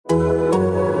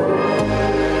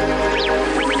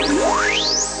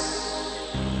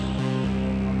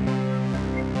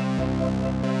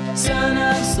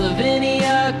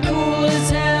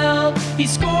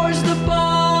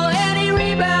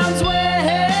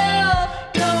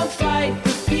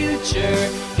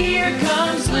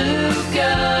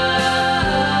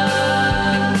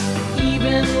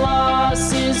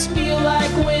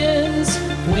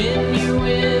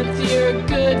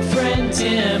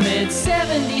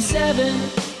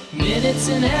77 minutes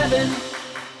in heaven.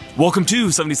 Welcome to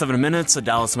 77 Minutes, a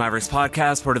Dallas Mavericks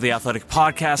podcast, part of the Athletic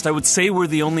Podcast. I would say we're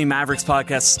the only Mavericks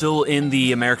podcast still in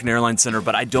the American Airlines Center,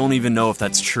 but I don't even know if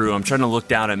that's true. I'm trying to look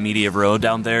down at Media Row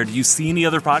down there. Do you see any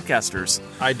other podcasters?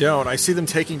 I don't. I see them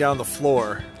taking down the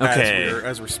floor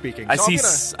as we're speaking. I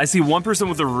see one person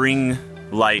with a ring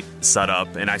light set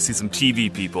up, and I see some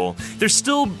TV people. There's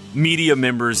still media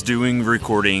members doing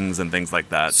recordings and things like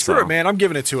that. Sure, man. I'm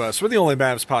giving it to us. We're the only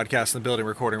Mavs podcast in the building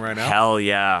recording right now. Hell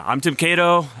yeah. I'm Tim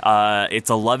Cato. It's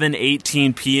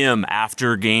 11:18 p.m.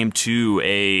 after Game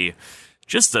 2,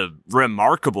 just a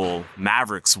remarkable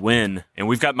Mavericks win. And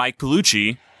we've got Mike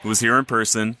Paolucci, who was here in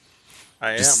person,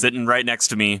 just sitting right next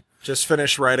to me. Just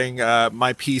finished writing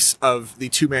my piece of the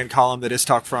two-man column that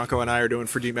Istok Franco and I are doing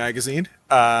for D Magazine.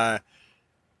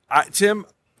 Tim,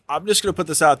 I'm just going to put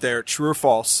this out there, true or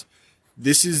false.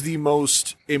 This is the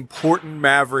most important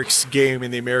Mavericks game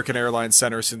in the American Airlines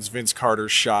Center since Vince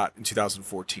Carter's shot in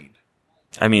 2014.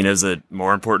 I mean, is it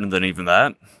more important than even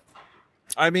that?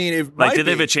 I mean, did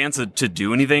they have a chance to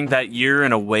do anything that year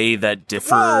in a way that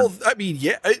differed? Well, I mean,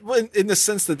 yeah, in the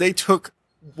sense that they took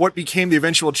what became the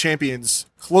eventual champions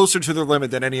closer to their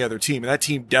limit than any other team, and that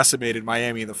team decimated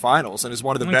Miami in the finals and is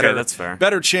one of the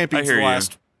better champions in the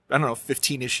last,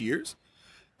 15-ish years.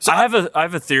 So I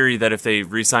have a theory that if they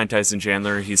re-signed Tyson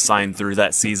Chandler, he signed through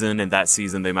that season, and that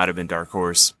season they might have been dark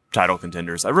horse title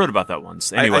contenders. I wrote about that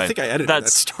once. Anyway, I think I edited that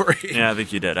story. Yeah, I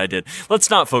think you did. I did. Let's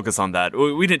not focus on that.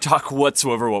 We didn't talk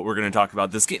whatsoever what we're going to talk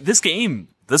about.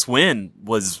 This win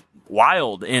was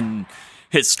wild and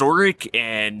historic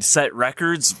and set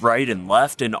records right and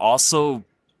left, and also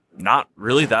not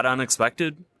really that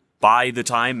unexpected. By the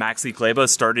time Maxi Kleber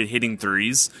started hitting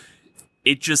threes,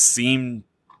 it just seemed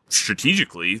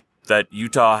strategically that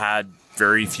Utah had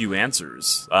very few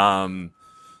answers.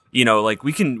 We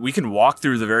can walk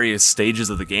through the various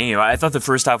stages of the game. I thought the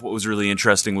first half, what was really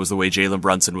interesting was the way Jalen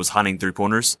Brunson was hunting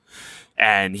three-pointers,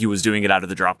 and he was doing it out of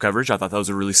the drop coverage. I thought that was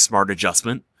a really smart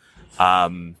adjustment.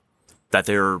 That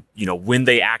when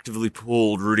they actively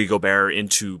pulled Rudy Gobert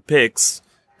into picks,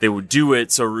 they would do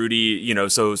it. So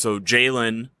so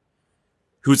Jalen,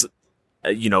 who's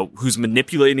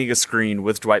manipulating a screen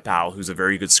with Dwight Powell, who's a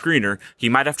very good screener, he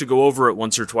might have to go over it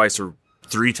once or twice or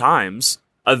three times.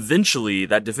 Eventually,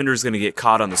 that defender is going to get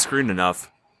caught on the screen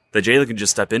enough that Jalen can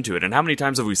just step into it. And how many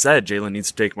times have we said Jalen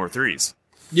needs to take more threes?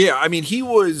 Yeah, I mean, he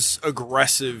was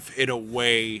aggressive in a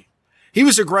way. He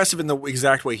was aggressive in the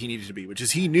exact way he needed to be, which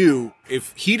is he knew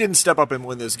if he didn't step up and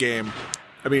win this game,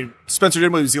 I mean, Spencer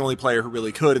Dinwiddie was the only player who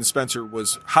really could, and Spencer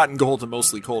was hot and cold and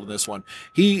mostly cold in this one.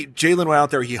 Jalen went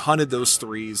out there, he hunted those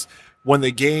threes. When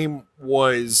the game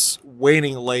was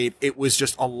waning late, it was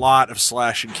just a lot of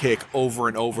slash and kick over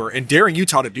and over, and daring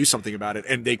Utah to do something about it,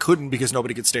 and they couldn't because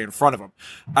nobody could stay in front of them.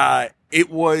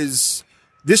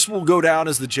 This will go down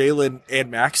as the Jalen and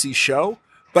Maxey show,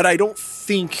 but I don't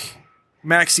think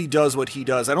Maxey does what he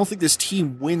does. I don't think this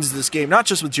team wins this game, not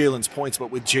just with Jalen's points,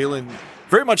 but with Jalen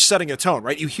very much setting a tone,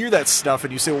 right? You hear that stuff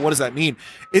and you say, well, what does that mean?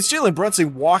 It's Jalen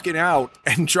Brunson walking out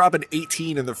and dropping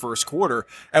 18 in the first quarter.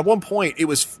 At one point, it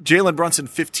was Jalen Brunson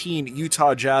 15,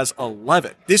 Utah Jazz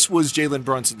 11. This was Jalen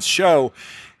Brunson's show.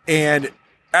 And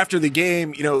after the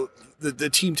game, the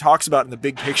team talks about in the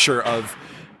big picture of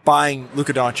buying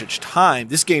Luka Doncic time.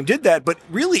 This game did that, but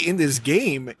really in this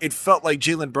game, it felt like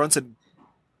Jalen Brunson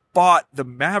bought the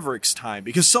Mavericks time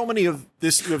because so many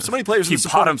players. He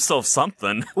bought himself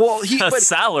something. Well,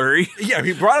 salary. Yeah,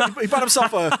 he bought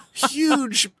himself a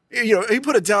huge. He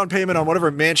put a down payment on whatever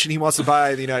mansion he wants to buy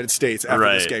in the United States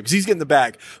after this game because he's getting the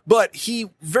bag. But he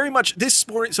very much this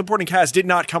supporting cast did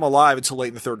not come alive until late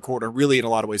in the third quarter. Really, in a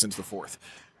lot of ways, into the fourth.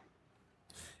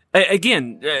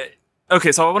 Again.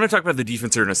 Okay, so I want to talk about the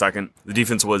defense here in a second. The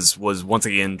defense was once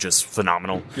again just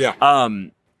phenomenal. Yeah.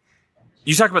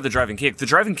 You talk about the driving kick. The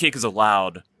driving kick is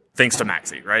allowed thanks to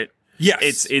Maxey, right?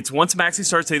 Yes. It's once Maxey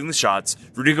starts hitting the shots,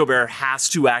 Rudy Gobert has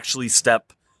to actually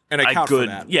step and account for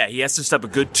that. Yeah, he has to step a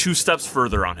good 2 steps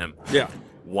further on him. Yeah.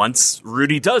 Once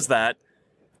Rudy does that,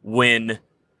 when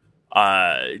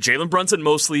Jalen Brunson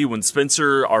mostly, when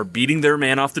Spencer are beating their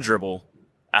man off the dribble,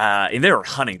 and they were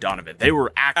hunting Donovan. They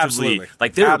were actively,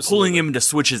 pulling him into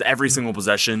switches every single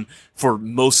possession for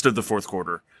most of the fourth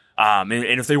quarter.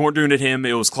 And if they weren't doing it to him,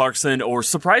 it was Clarkson or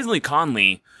surprisingly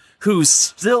Conley, who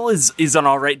still is an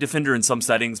all right defender in some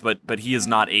settings, but he is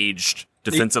not aged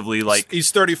defensively.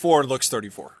 He's 34 and looks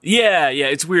 34. Yeah,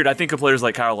 it's weird. I think of players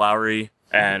like Kyle Lowry,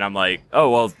 and I'm like, oh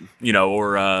well,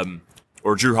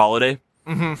 or Drew Holiday,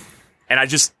 mm-hmm.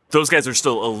 and those guys are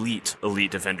still elite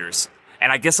defenders.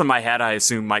 And I guess in my head, I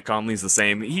assume Mike Conley's the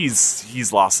same.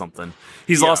 He's lost something.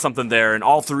 He's lost something there in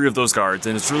all three of those guards,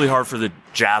 and it's really hard for the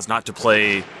Jazz not to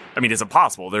play. I mean, it's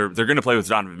impossible. They're going to play with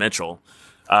Donovan Mitchell,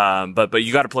 but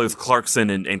you got to play with Clarkson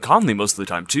and Conley most of the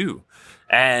time too.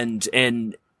 And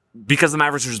because the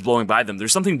Mavericks are just blowing by them,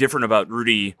 there's something different about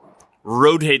Rudy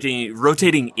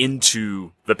rotating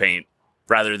into the paint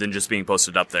rather than just being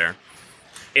posted up there.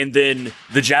 And then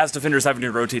the Jazz defenders having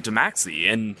to rotate to Maxey.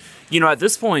 And, at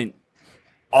this point,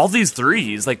 all these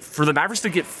threes, like for the Mavericks to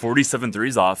get 47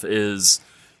 threes off is,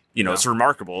 it's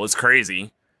remarkable. It's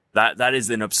crazy. That is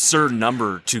an absurd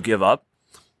number to give up.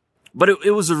 But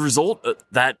it was a result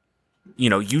that,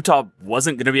 Utah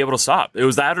wasn't going to be able to stop. It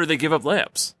was that or they give up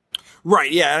layups.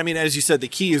 Right, yeah. I mean, as you said, the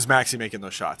key is Maxey making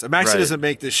those shots. If Maxey doesn't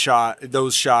make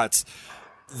those shots,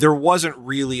 there wasn't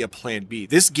really a plan B.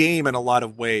 This game, in a lot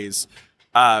of ways,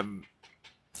 how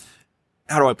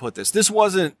do I put this? This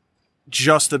wasn't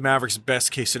just the Mavericks'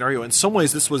 best case scenario. In some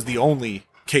ways, this was the only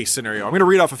case scenario. I'm going to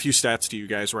read off a few stats to you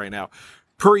guys right now.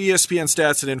 Per ESPN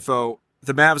Stats and Info,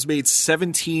 the Mavs made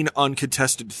 17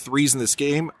 uncontested threes in this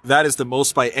game. That is the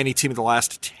most by any team in the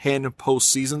last 10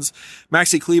 postseasons.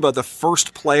 Maxi Kleber, the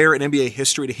first player in NBA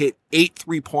history to hit 8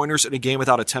 3-pointers in a game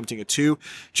without attempting a 2.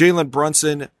 Jalen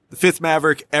Brunson, the 5th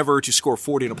Maverick ever to score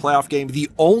 40 in a playoff game. The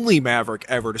only Maverick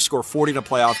ever to score 40 in a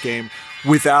playoff game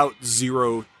without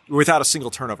a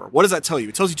single turnover. What does that tell you?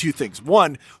 It tells you two things.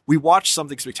 One, we watched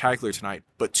something spectacular tonight.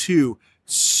 But two,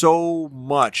 so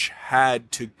much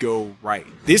had to go right.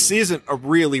 This isn't a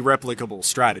really replicable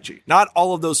strategy. Not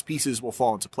all of those pieces will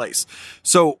fall into place.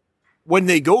 So when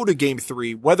they go to game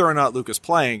 3, whether or not Luka's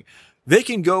playing, they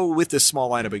can go with this small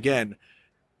lineup again,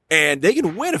 and they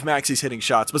can win if Maxey's hitting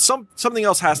shots. But something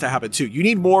else has to happen too. You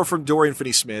need more from Dorian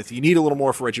Finney-Smith. You need a little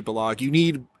more from Reggie Bullock. You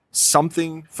need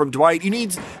something from Dwight. You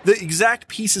need the exact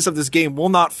pieces of this game will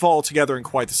not fall together in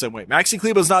quite the same way. Maxi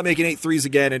Kleber's not making 8 threes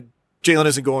again, and Jalen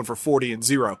isn't going for 40 and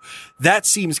 0. That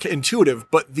seems intuitive,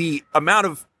 but the amount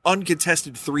of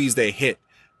uncontested threes they hit,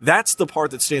 that's the part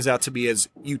that stands out to me as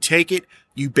you take it,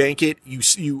 you bank it,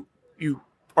 you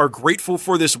are grateful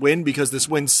for this win because this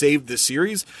win saved the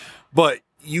series, but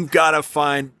you've got to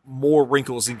find more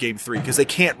wrinkles in game 3 because they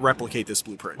can't replicate this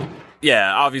blueprint.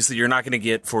 Yeah, obviously you're not going to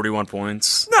get 41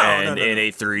 points and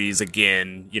 8 threes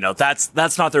again.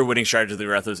 That's not their winning strategy the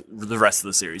rest of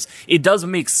the series. It does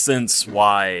make sense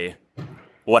why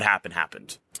what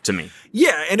happened to me.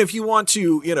 Yeah, and if you want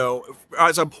to,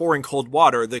 as I'm pouring cold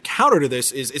water, the counter to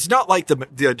this is it's not like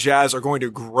the Jazz are going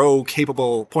to grow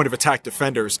capable point of attack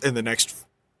defenders in the next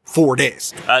 4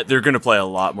 days. They're going to play a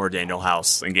lot more Daniel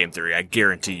House in game 3. I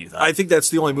guarantee you that. I think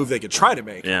that's the only move they could try to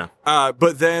make. Yeah.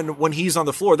 But then when he's on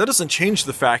the floor, that doesn't change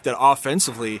the fact that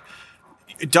offensively,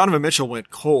 Donovan Mitchell went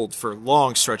cold for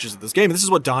long stretches of this game. And this is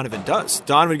what Donovan does.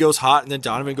 Donovan goes hot and then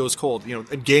Donovan goes cold.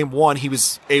 In game 1, he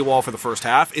was AWOL for the first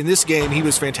half. In this game, he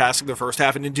was fantastic the first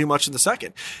half and didn't do much in the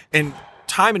second. And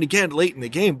time and again, late in the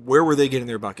game, where were they getting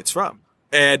their buckets from?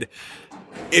 And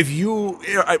if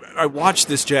I watched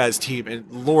this Jazz team,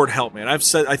 and Lord help, man, I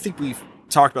think we've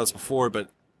talked about this before,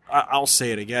 but I'll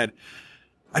say it again.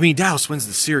 I mean, Dallas wins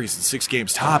the series in 6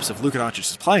 games tops if Luka Doncic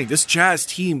is playing. This Jazz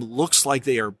team looks like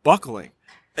they are buckling.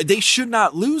 They should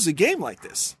not lose a game like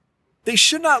this. They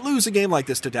should not lose a game like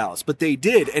this to Dallas, but they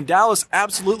did, and Dallas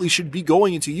absolutely should be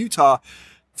going into Utah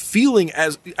feeling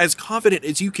as confident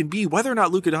as you can be, whether or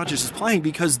not Luka Doncic is playing,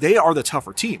 because they are the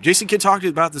tougher team. Jason Kidd talked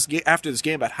about this after this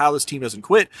game about how this team doesn't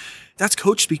quit. That's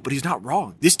coach speak, but he's not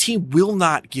wrong. This team will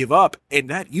not give up, and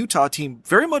that Utah team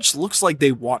very much looks like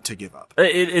they want to give up.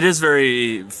 It is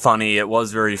very funny. It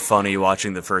was very funny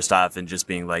watching the first half and just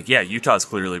being like, yeah, Utah's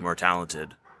clearly more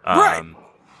talented. Right.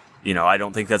 I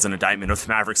don't think that's an indictment of the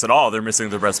Mavericks at all. They're missing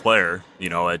their best player,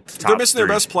 at top They're missing 3. their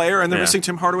best player, and they're missing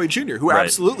Tim Hardaway Jr., who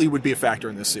absolutely would be a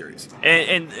factor in this series.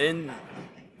 And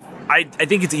I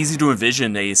think it's easy to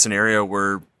envision a scenario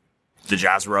where the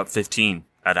Jazz were up 15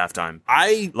 at halftime.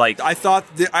 I thought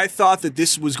that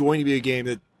this was going to be a game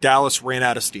that Dallas ran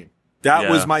out of steam. That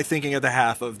was my thinking at the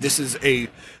half of they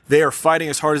are fighting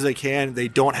as hard as they can. They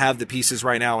don't have the pieces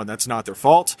right now, and that's not their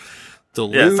fault.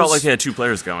 It felt like they had 2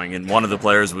 players going, and one of the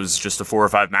players was just a 4 or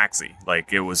 5 maxi.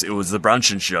 Like it was the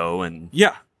Brunson show, and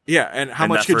yeah. And how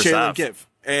much could Jalen give?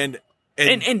 And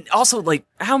also like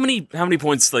how many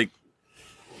points? Like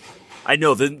I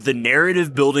know the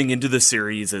narrative building into the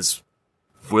series is,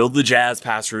 will the Jazz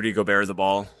pass Rudy Gobert the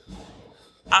ball?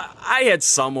 I had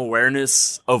some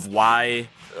awareness of why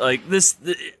like this.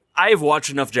 I have watched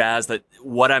enough Jazz that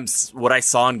what I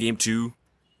saw in game 2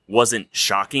 wasn't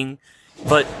shocking.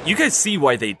 But you guys see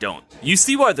why they don't. You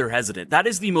see why they're hesitant. That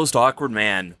is the most awkward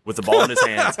man with the ball in his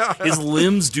hands. His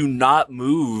limbs do not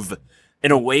move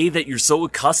in a way that you're so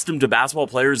accustomed to basketball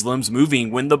players' limbs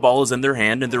moving when the ball is in their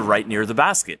hand and they're right near the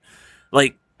basket.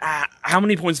 Like, how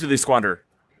many points do they squander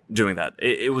doing that?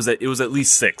 It was at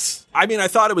least 6. I mean, I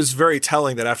thought it was very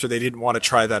telling that after they didn't want to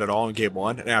try that at all in game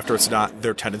 1, and after it's not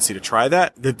their tendency to try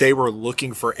that they were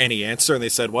looking for any answer, and they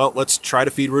said, well, let's try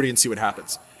to feed Rudy and see what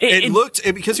happens.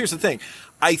 Because here's the thing.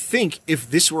 I think if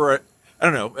this were, I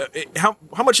don't know,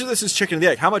 how much of this is chicken and the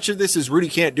egg? How much of this is Rudy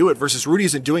can't do it versus Rudy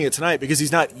isn't doing it tonight because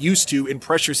he's not used to, in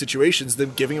pressure situations,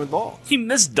 them giving him the ball? He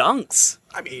missed dunks.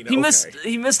 I mean,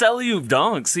 he missed alley-oop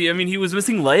dunks. He was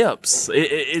missing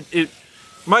layups.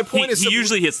 My point is, he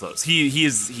usually hits those. He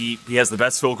has the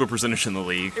best field goal percentage in the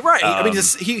league. Right. I mean,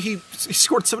 he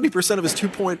scored 70% of his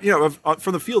 2-point,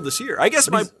 from the field this year. I guess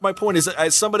my point is,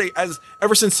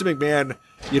 ever since Tim McMahon,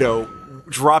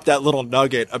 dropped that little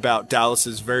nugget about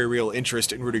Dallas's very real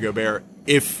interest in Rudy Gobert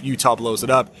if Utah blows it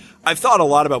up, I've thought a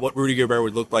lot about what Rudy Gobert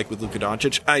would look like with Luka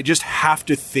Doncic. I just have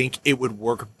to think it would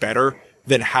work better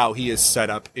than how he is set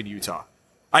up in Utah.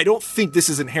 I don't think this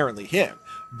is inherently him,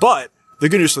 but the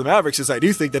good news for the Mavericks is I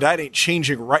do think that ain't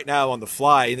changing right now on the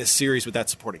fly in this series with that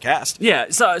supporting cast. Yeah,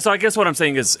 so I guess what I'm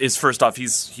saying is first off,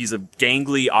 he's a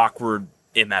gangly, awkward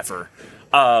MFer.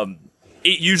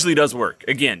 It usually does work.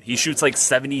 Again, he shoots like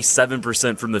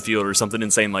 77% from the field or something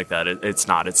insane like that. It's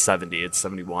not. It's 70. It's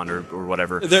 71 or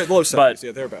whatever. They're low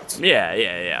 70s. Thereabouts. Yeah.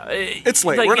 It's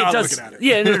late. We're not looking at it.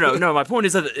 Yeah, no. My point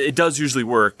is that it does usually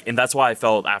work, and that's why I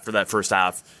felt after that first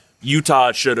half,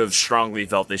 Utah should have strongly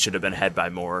felt they should have been ahead by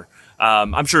more.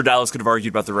 I'm sure Dallas could have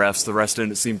argued about the refs. The refs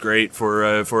didn't seem great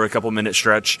for a couple minute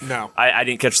stretch. No, I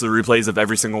didn't catch the replays of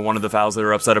every single one of the fouls they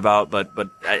were upset about, but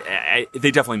they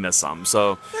definitely missed some.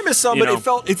 So they missed some, but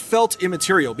it felt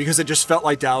immaterial because it just felt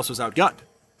like Dallas was outgunned.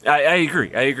 I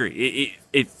agree.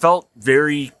 It felt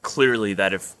very clearly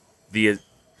that if the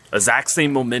exact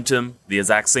same momentum, the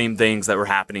exact same things that were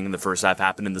happening in the first half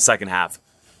happened in the second half,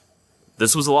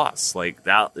 this was a loss. Like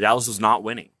Dallas was not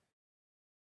winning.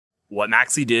 What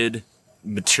Maxey did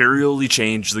materially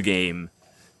changed the game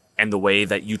and the way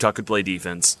that Utah could play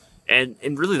defense. And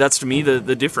really that's to me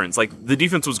the difference. Like the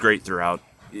defense was great throughout.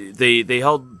 They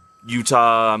held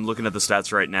Utah, I'm looking at the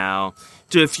stats right now,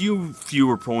 to a few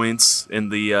fewer points in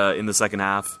the second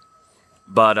half.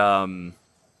 But I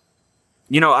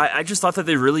just thought that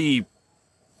they really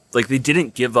they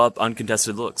didn't give up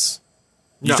uncontested looks.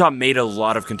 No. Utah made a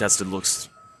lot of contested looks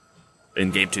in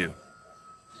game 2.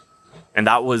 And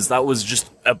that was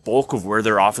just a bulk of where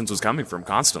their offense was coming from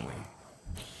constantly.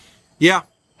 Yeah.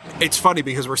 It's funny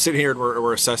because we're sitting here and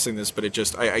we're assessing this, but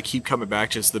I keep coming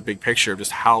back to just the big picture of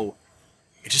just how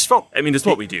it just felt. I mean, it's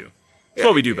what we do. It's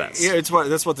what we do best. Yeah,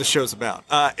 that's what the show's about.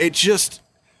 It just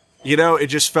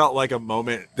felt like a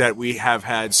moment that we have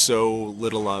had so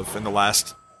little of in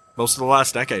most of the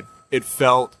last decade. It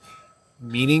felt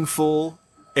meaningful.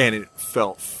 And it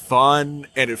felt fun,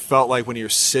 and it felt like when you're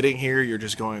sitting here, you're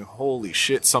just going, holy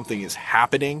shit, something is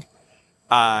happening.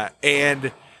 Who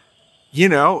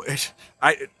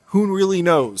really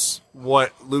knows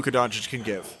what Luka Doncic can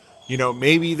give?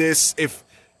 Maybe this,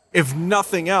 if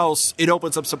nothing else, it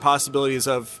opens up some possibilities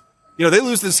of, they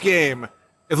lose this game.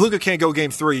 If Luka can't go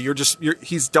game 3,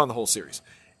 he's done the whole series.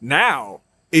 Now,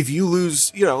 if you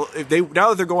lose, now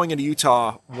that they're going into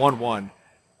Utah 1-1,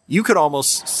 you could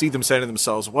almost see them saying to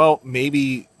themselves, well,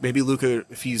 maybe Luka,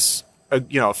 if he's a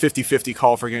 50-50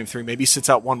 call for game 3, maybe he sits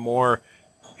out one more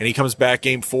and he comes back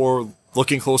game 4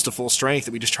 looking close to full strength,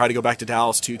 and we just try to go back to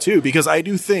Dallas 2-2. Because I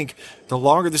do think the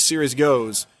longer the series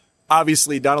goes,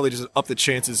 obviously not only does it up the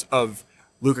chances of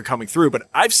Luka coming through, but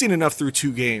I've seen enough through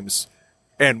 2 games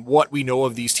and what we know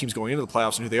of these teams going into the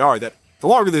playoffs and who they are, that the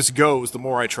longer this goes, the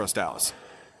more I trust Dallas.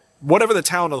 Whatever the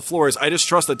talent on the floor is, I just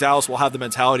trust that Dallas will have the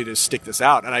mentality to stick this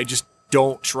out, and I just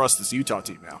don't trust this Utah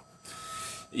team now.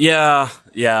 Yeah,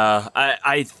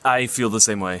 I feel the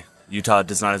same way. Utah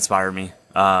does not inspire me.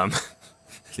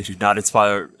 They do not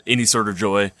inspire any sort of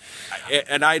joy.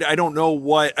 And I don't know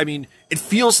what, I mean, it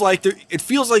feels like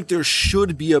there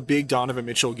should be a big Donovan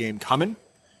Mitchell game coming.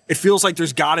 It feels like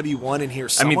there's got to be one in here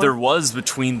somewhere. I mean, there was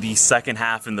between the second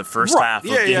half and the first half of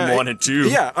game 1 and 2.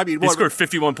 Yeah, I mean, he scored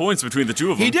 51 points between the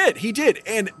two of them. He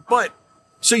did.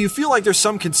 So you feel like there's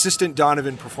some consistent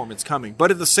Donovan performance coming.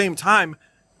 But at the same time,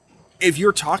 if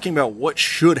you're talking about what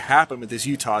should happen with this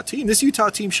Utah team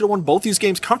should have won both these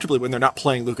games comfortably when they're not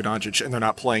playing Luka Doncic and they're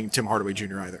not playing Tim Hardaway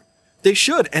Jr. either. They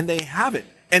should, and they haven't.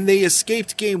 And they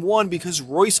escaped game 1 because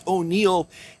Royce O'Neal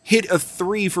hit a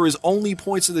 3 for his only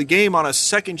points of the game on a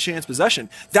second chance possession.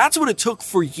 That's what it took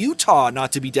for Utah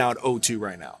not to be down 0-2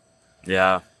 right now.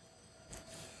 Yeah.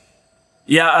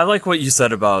 Yeah, I like what you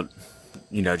said about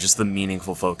just the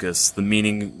meaningful focus, the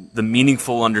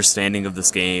meaningful understanding of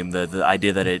this game, the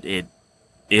idea that it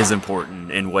is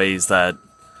important in ways that,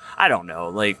 I don't know,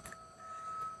 like,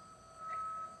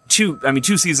 2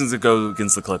 seasons ago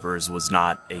against the Clippers was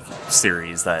not a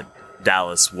series that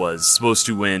Dallas was supposed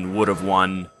to win, would have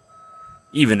won,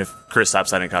 even if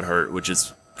Kristaps hadn't got hurt, which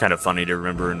is kind of funny to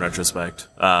remember in retrospect.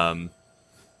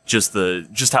 Just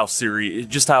how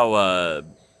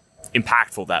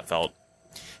impactful that felt.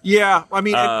 Yeah, I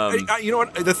mean, you know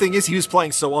what? The thing is, he was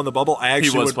playing so on the bubble. I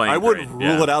wouldn't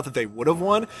rule it out that they would have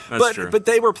won. That's true. But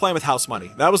they were playing with house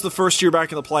money. That was the first year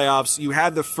back in the playoffs. You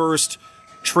had the first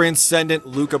transcendent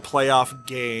Luka playoff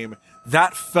game.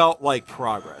 That felt like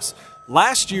progress.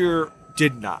 Last year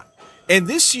did not. And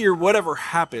this year, whatever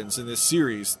happens in this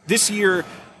series, this year,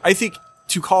 I think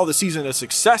to call the season a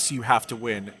success, you have to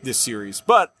win this series.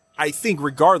 But I think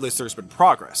regardless, there's been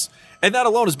progress. And that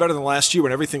alone is better than last year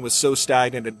when everything was so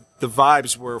stagnant and the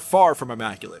vibes were far from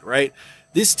immaculate, right?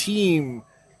 This team,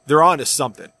 they're on to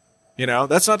something.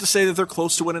 That's not to say that they're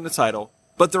close to winning the title,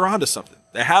 but they're on to something.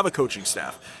 They have a coaching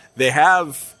staff. They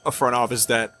have a front office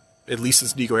that, at least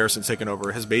since Nico Harrison's taken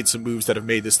over, has made some moves that have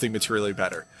made this thing materially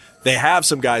better. They have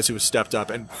some guys who have stepped up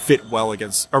and fit well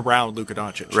around Luka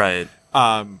Doncic. Right.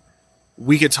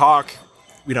 We could talk,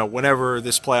 whenever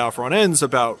this playoff run ends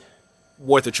about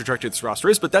what the trajectory of this roster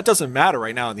is, but that doesn't matter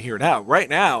right now in the here and now. Right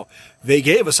now, they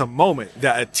gave us a moment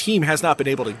that a team has not been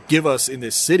able to give us in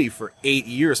this city for 8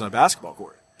 years on a basketball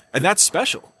court. And that's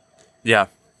special. Yeah.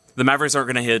 The Mavericks aren't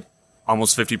going to hit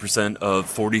almost 50% of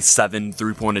 47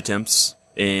 three-point attempts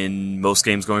in most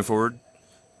games going forward.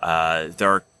 There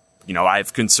are, I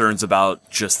have concerns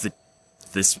about just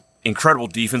this incredible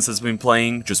defense that's been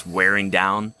playing, just wearing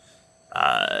down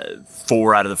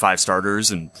 4 out of the 5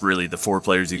 starters, and really the 4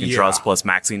 players you can trust, plus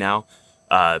Maxey now,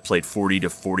 played 40 to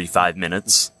 45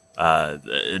 minutes.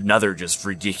 Another just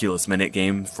ridiculous minute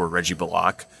game for Reggie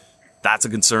Bullock. That's a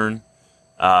concern.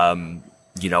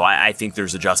 I think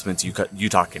there's adjustments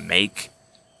Utah can make.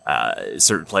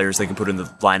 Certain players they can put in the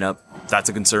lineup. That's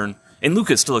a concern. And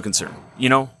Luka's still a concern.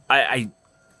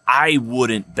 I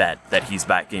wouldn't bet that he's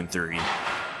back game 3.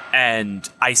 And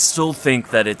I still think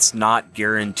that it's not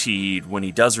guaranteed when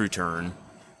he does return,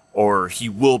 or he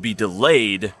will be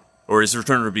delayed, or his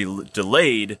return will be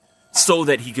delayed so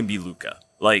that he can be Luka.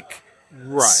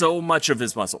 So much of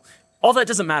his muscle. All that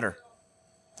doesn't matter,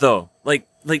 though.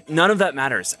 None of that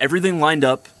matters. Everything lined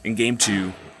up in game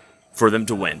 2 for them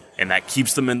to win, and that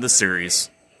keeps them in the series.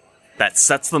 That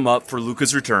sets them up for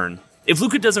Luka's return. If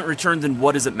Luka doesn't return, then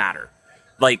what does it matter?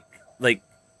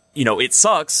 It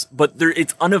sucks, but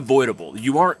it's unavoidable.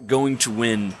 You aren't going to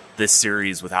win this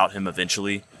series without him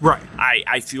eventually. Right.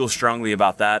 I feel strongly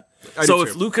about that. So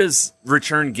if Luka's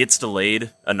return gets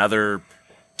delayed another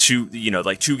 2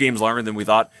 games longer than we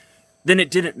thought, then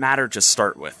it didn't matter to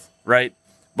start with, right?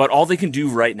 But all they can do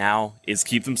right now is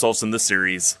keep themselves in the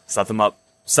series, set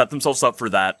themselves up for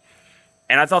that.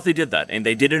 And I thought they did that. And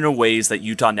they did it in ways that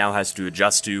Utah now has to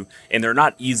adjust to, and they're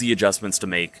not easy adjustments to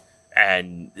make.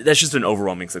 And that's just an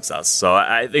overwhelming success. So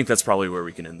I think that's probably where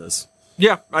we can end this.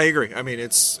 Yeah, I agree. I mean,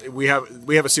 we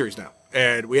have a series now,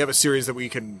 and we have a series that we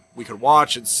can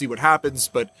watch and see what happens.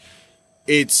 But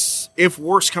if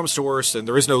worse comes to worse, and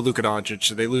there is no Luka Doncic,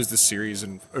 and they lose this series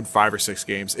in 5 or 6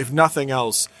 games, if nothing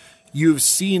else, you've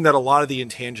seen that a lot of the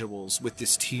intangibles with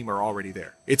this team are already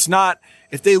there. It's not,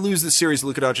 if they lose this series,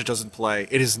 Luka Doncic doesn't play,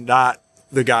 it is not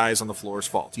the guys on the floor's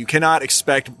fault. You cannot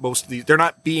expect most of these, they're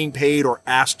not being paid or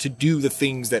asked to do the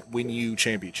things that win you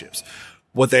championships.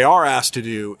 What they are asked to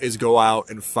do is go out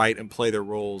and fight and play their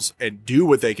roles and do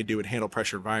what they can do and handle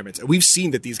pressure environments. And we've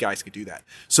seen that these guys can do that.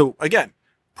 So again,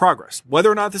 progress.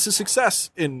 Whether or not this is success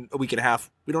in a week and a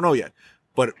half, we don't know yet.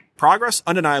 But progress,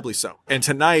 undeniably so. And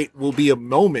tonight will be a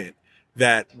moment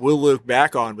that we'll look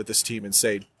back on with this team and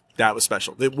say, that was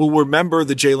special. We'll remember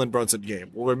the Jalen Brunson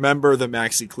game. We'll remember the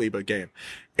Maxi Kleber game.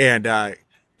 And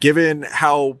given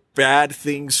how bad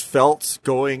things felt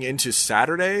going into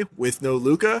Saturday with no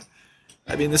Luka,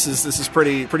 I mean, this is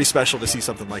pretty special to see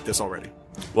something like this already.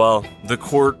 Well, the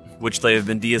court, which they have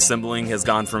been deassembling, has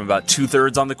gone from about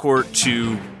 2/3 on the court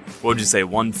to, what would you say,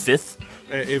 1/5?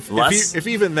 If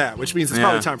even that, which means it's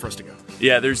probably time for us to go.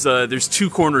 Yeah, there's 2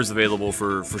 corners available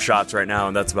for shots right now,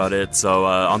 and that's about it. So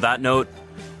on that note,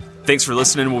 thanks for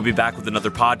listening. We'll be back with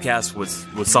another podcast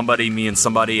with somebody, me and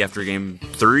somebody, after game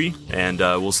 3, and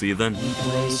we'll see you then. He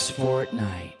plays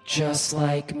Fortnite just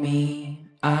like me.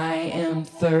 I am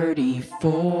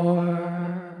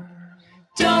 34.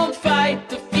 Don't fight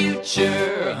the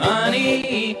future,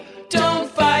 honey. Don't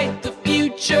fight the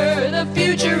future. The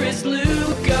future is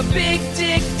Luka Big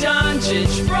Dick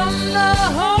Doncic from the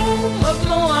home of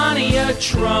Melania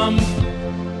Trump.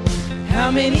 How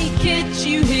many kids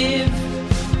you have?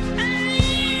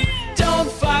 Don't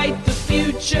fight the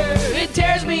future, it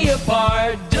tears me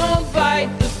apart. Don't fight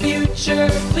the future,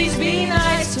 please be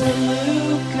nice to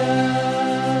Luka.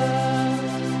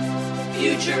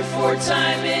 Future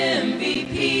four-time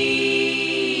MVP.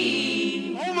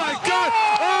 Oh my God!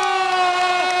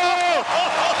 Oh!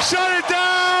 Shut it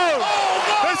down!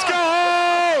 Let's go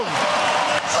home!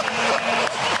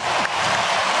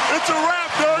 It's a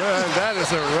wrap, dude. Man, that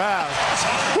is a wrap.